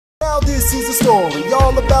this is a story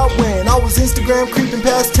all about when I was Instagram creeping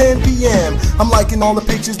past 10 p.m. I'm liking all the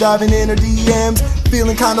pictures, diving in her DMs,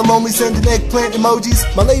 feeling kinda lonely, sending eggplant emojis.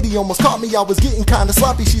 My lady almost caught me, I was getting kinda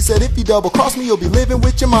sloppy. She said, if you double cross me, you'll be living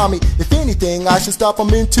with your mommy. If anything, I should stop,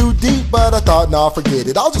 I'm in too deep. But I thought, nah, forget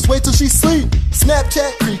it, I'll just wait till she sleep.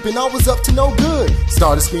 Snapchat creeping, I was up to no good.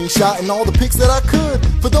 Started screenshotting all the pics that I could.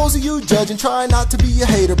 For those of you judging, try not to be a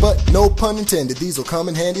hater, but no pun intended, these will come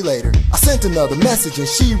in handy later. I sent another message and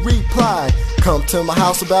she replied, come to my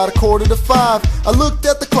house about 4:45. I looked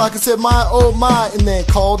at the clock and said, my oh my, and then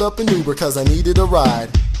called up an Uber cause I needed a ride.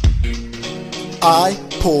 I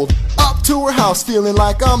pulled up to her house feeling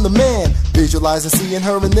like I'm the man, visualizing seeing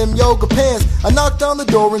her in them yoga pants. I knocked on the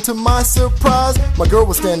door and to my surprise, my girl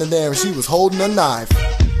was standing there and she was holding a knife.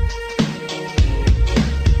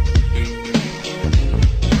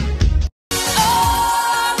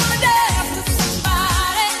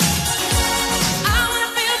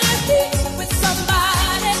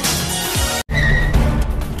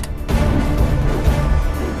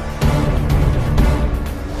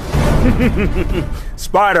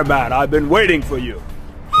 Spider-Man, I've been waiting for you.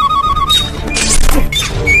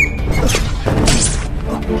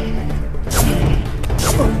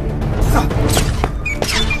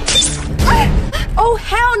 Oh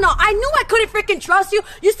hell no, I knew I couldn't freaking trust you.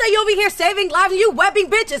 You say you over here saving lives and you webbing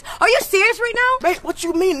bitches. Are you serious right now? Babe, what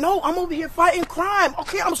you mean? No, I'm over here fighting crime.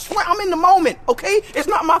 Okay, I'm in the moment, okay? It's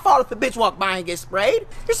not my fault if a bitch walk by and get sprayed.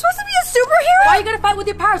 You're supposed to be a superhero? Why are you gonna fight with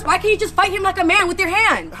your powers? Why can't you just fight him like a man with your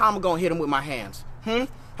hand? How am I gonna hit him with my hands?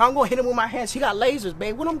 How I'm gonna hit him with my hands? He got lasers,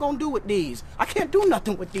 babe. What I'm gonna do with these? I can't do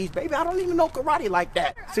nothing with these, baby. I don't even know karate like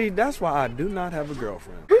that. See, that's why I do not have a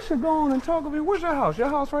girlfriend. We should go on and talk of it. Where's your house? Your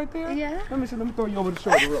house right there? Yeah. Let me see. Let me throw you over the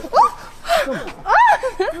shoulder real quick. Come on.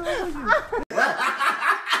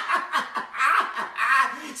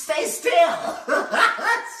 Stay still.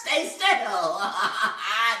 Stay still.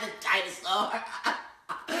 The dinosaur.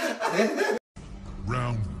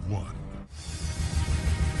 Round one.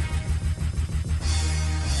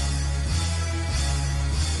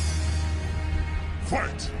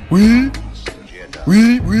 Fight. We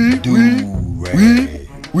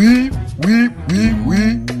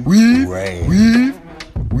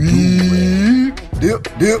dip,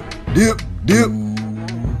 dip, dip, dip.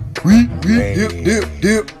 We dip, dip,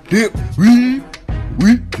 dip, dip. We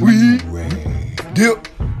dip.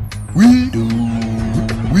 We do.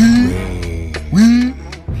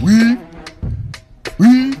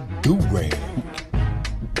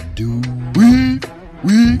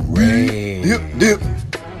 Dip, dip.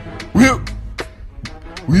 Whip.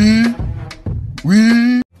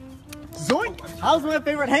 Zoink! I was my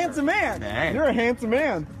favorite handsome man. Dang. You're a handsome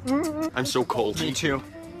man. I'm so cold. Me too.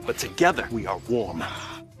 But together we are warm.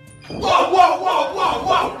 Whoa, whoa, whoa, whoa,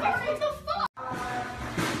 whoa!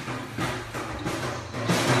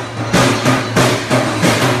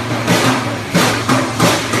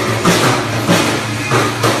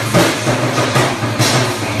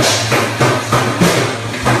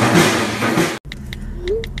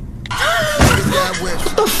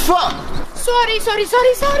 What the fuck? Sorry.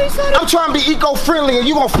 I'm trying to be eco-friendly and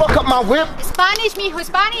you gonna fuck up my whip? Spanish, mijo,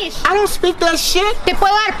 Spanish. I don't speak that shit. Te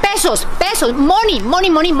puedo dar pesos, money.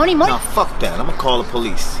 Nah, fuck that. I'm gonna call the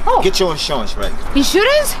police. Oh. Get your insurance ready.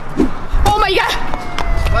 Insurance? Oh my god.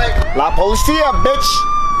 La policía, bitch.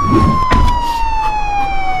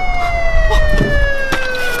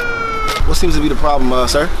 What seems to be the problem,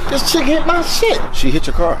 sir? This chick hit my shit. She hit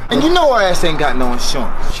your car. And you know her ass ain't got no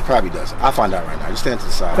insurance. She probably doesn't. I'll find out right now. You stand to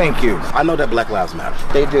the side. Thank you. I know that Black Lives Matter.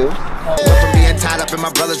 They do. From being tied up and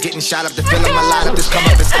my brothers getting shot up, the feeling my light up, this come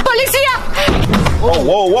up and... Policía!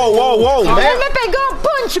 Whoa, man. Él me pegó,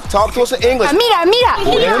 punch. Talk to us in English. Mira.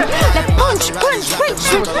 Him? Punch.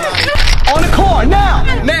 On the car, now!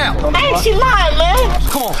 Hey, she lying, man.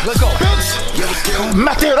 Come on, let's go.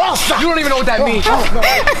 Mentirosa. You don't even know what that means.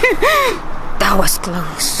 That was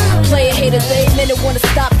close. Player haters, they ain't minute wanna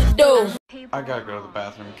stop the door. I gotta go to the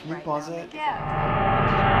bathroom. Can you pause it?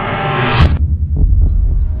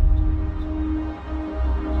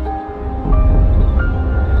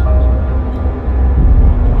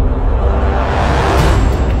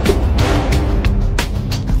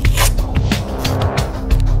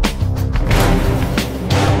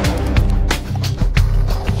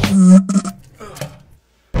 Who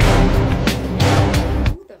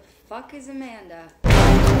the fuck is Amanda?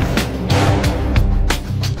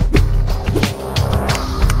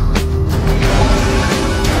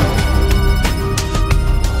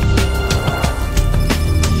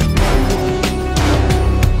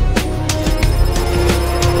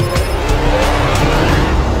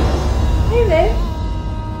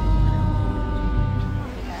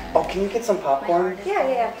 can you get some popcorn?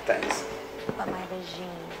 Yeah. Thanks. But my regime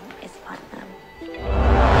is on them.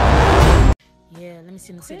 Yeah, let me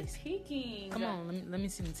see them titties. Peeking. Come on, let me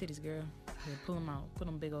see them titties, girl. Yeah, pull them out. Put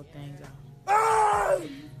them big old things out.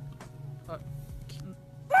 Your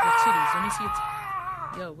titties. Let me see it.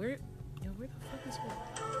 Where the fuck is where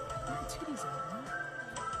the titties at, man?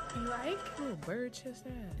 You like? Little bird chest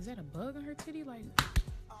ass. Is that a bug on her titty? Like,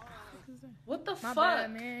 what is that? What the My fuck?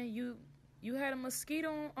 bad, man. You had a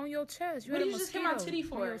mosquito on your chest. What did you just hit my titty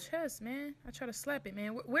for? On your chest, man. I try to slap it,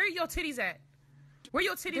 man. Where are your titties at? Where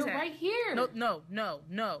your titties They're at? right here.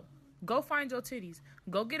 No. Go find your titties.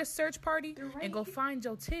 Go get a search party and go find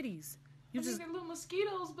your titties. They're little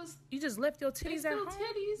mosquitoes, but you just left your titties at home.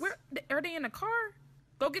 Titties. Where are they in the car?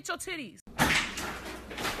 Go get your titties.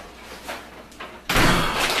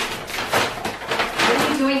 What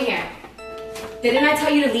are you doing here? Didn't I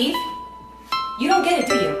tell you to leave? You don't get it,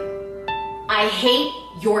 do you? I hate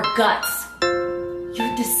your guts.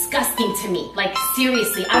 You're disgusting to me. Like,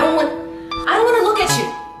 seriously, I don't want to look at you.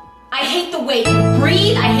 I hate the way you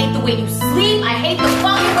breathe. I hate the way you sleep. I hate the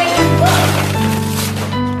fucking way you look.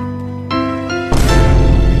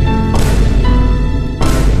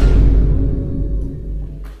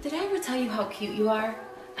 Did I ever tell you how cute you are?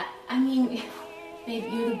 I mean, babe,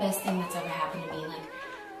 you're the best thing that's ever happened to me. Like,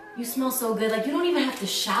 you smell so good. Like, you don't even have to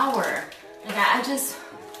shower. Like,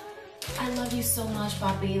 I love you so much,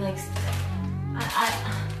 Bobby. Like,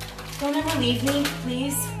 don't ever leave me,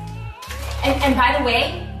 please. And by the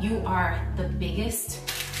way, you are the biggest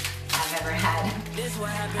I've ever had.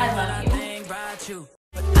 I love you.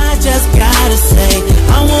 I just gotta say,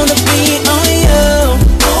 I wanna be on you.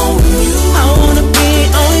 I wanna be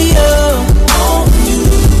on you.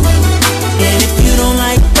 And if you don't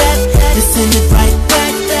like that, just send it right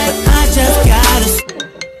back. But I just gotta say.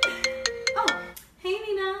 Hey,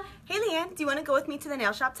 Nina. Hey, Leanne. Do you want to go with me to the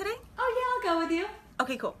nail shop today? Oh, yeah, I'll go with you.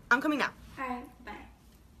 Okay, cool. I'm coming now. All right, bye.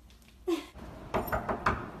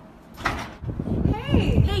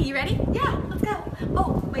 Hey, you ready? Yeah, let's go.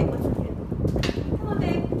 Oh, wait, what's this? Come on,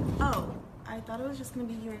 babe. Oh, I thought it was just gonna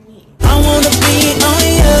be you and me. I wanna be on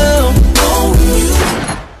you.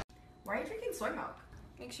 Why are you drinking soy milk?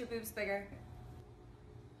 Makes your boobs bigger.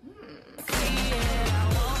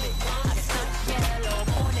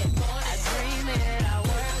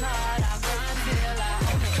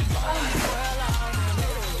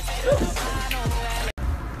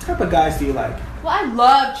 What type of guys do you like? Well, I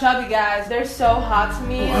love chubby guys. They're so hot to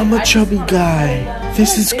me. I'm a chubby guy.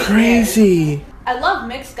 This is crazy. I love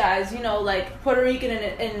mixed guys, you know, like Puerto Rican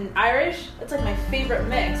and Irish. It's like my favorite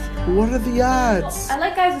mix. What are the odds? I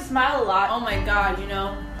like guys who smile a lot. Oh my god, you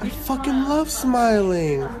know. I fucking love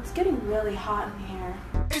smiling. It's getting really hot in here.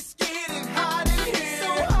 It's getting hot in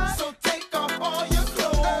here. So take off all your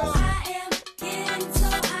clothes. I am getting so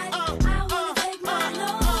hot. I wanna take my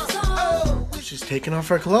clothes off. She's taking off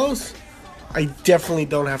her clothes. I definitely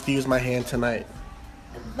don't have to use my hand tonight.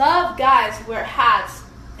 I love guys who wear hats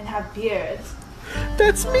and have beards.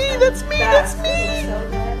 That's me. So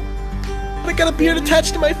good. I got a beard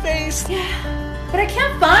attached to my face. Yeah, but I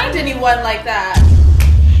can't find anyone like that.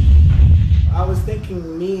 I was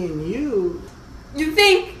thinking me and you. You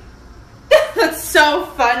think? That's so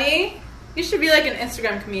funny. You should be like an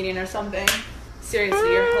Instagram comedian or something.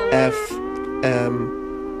 Seriously, you're hilarious.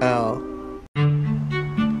 FML.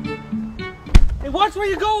 Hey, watch where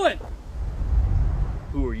you're going!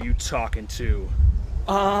 Who are you talking to?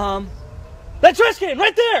 That trash can,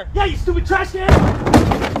 right there! Yeah, you stupid trash can!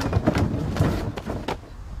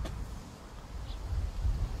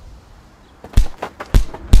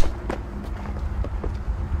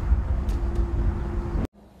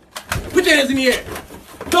 Put your hands in the air!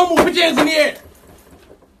 Don't move, put your hands in the air!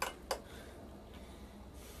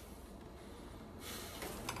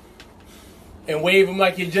 And wave them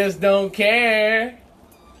like you just don't care.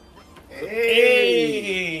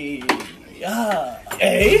 Hey! Yeah!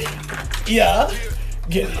 Hey! Yeah!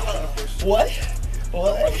 Get it. What?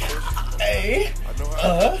 Hey!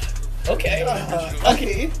 Okay. Okay.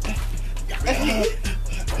 Okay.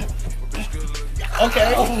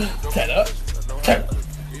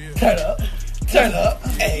 Turn up.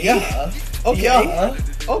 Hey. Yeah. Okay. Yeah.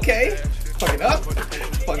 Okay. Fuck it up.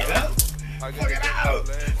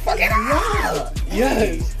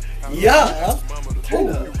 Yes. Yeah.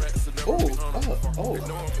 Oh.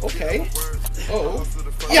 Okay. Oh.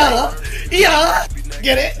 Yeah.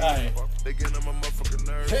 Get it? Alright.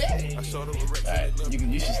 Hey. Alright,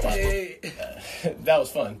 you should stop. That was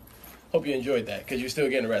fun. Hope you enjoyed that, because you're still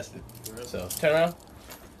getting arrested. So, turn around.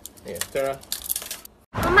 Yeah, turn around.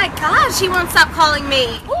 Oh my gosh, he won't stop calling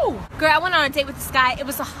me. Ooh, girl, I went on a date with this guy. It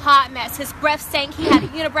was a hot mess. His breath stank, he had a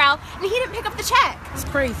unibrow, and he didn't pick up the check. It's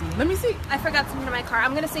crazy. Let me see. I forgot something in my car.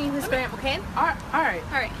 I'm gonna send you his gram, okay? Alright.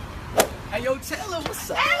 Hey, yo, tell her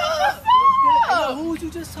what's up. Hey, what's up? Hey, yo, who was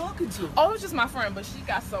you just talking to? Oh, it was just my friend, but she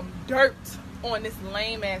got some dirt on this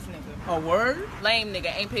lame ass nigga. A word? Lame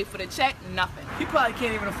nigga, ain't paid for the check, nothing. He probably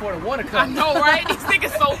can't even afford a water cup. I know, right? These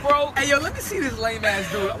niggas so broke. Hey, yo, let me see this lame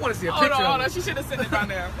ass dude. I want to see a picture Hold of on. him. She should have sent it by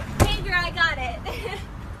now. Hey, girl, I got it.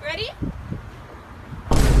 Ready?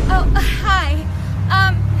 Oh, hi.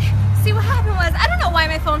 See, what happened was, I don't know why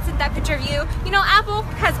my phone sent that picture of you. You know, Apple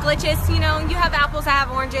has glitches. You know, you have apples, I have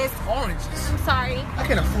oranges. Oranges? I'm sorry. I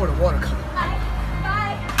can't afford a water cup. Bye.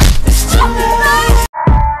 Bye.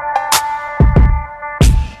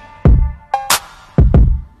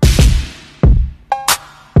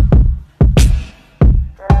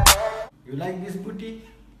 You like this booty?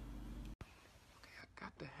 Okay, I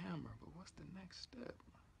got the hammer, but what's the next step?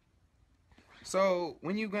 So,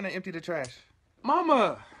 when you gonna empty the trash?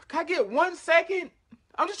 Mama, can I get 1 second?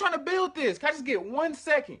 I'm just trying to build this. Can I just get 1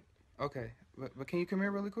 second? Okay, but can you come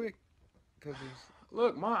here really quick? Cause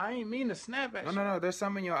Look, Ma, I ain't mean to snap at you. no, there's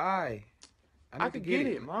some in your eye. I can get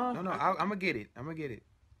it, Ma. No, I'm gonna get it. I'm gonna get it.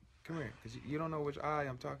 Come here, cause you don't know which eye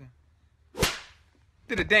I'm talking.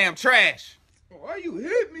 To the damn trash. Why you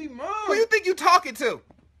hit me, Mom? Who you think you talking to?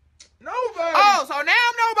 Nobody. Oh, so now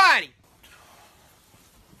I'm nobody.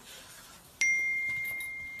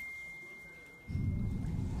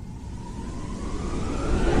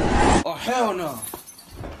 Oh, hell no.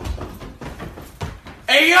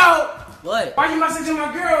 Hey, yo! What? Why you messaging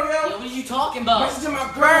my girl, yo? Yo, what are you talking about? Messaging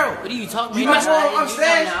my girl. What are you talking You about? know what I'm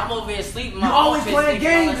saying? I'm over here sleeping. You always playing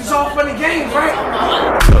games. It's all fun and games,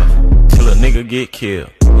 right? Till a nigga get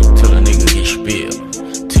killed, till a nigga get spilled,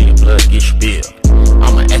 till your blood get spilled.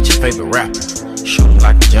 I'ma at your favorite rapper, shooting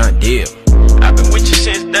like a John Deere. I've been with you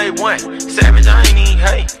since day one. Savage, I ain't even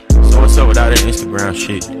hate. So what's up with all that Instagram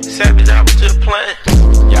shit? Savage, I was just playing.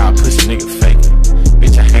 Y'all pussy nigga fake.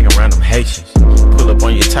 Bitch, I hang around them Haitians. Pull up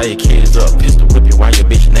on you, tie your kids up, pistol whip you while your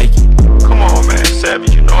bitch naked.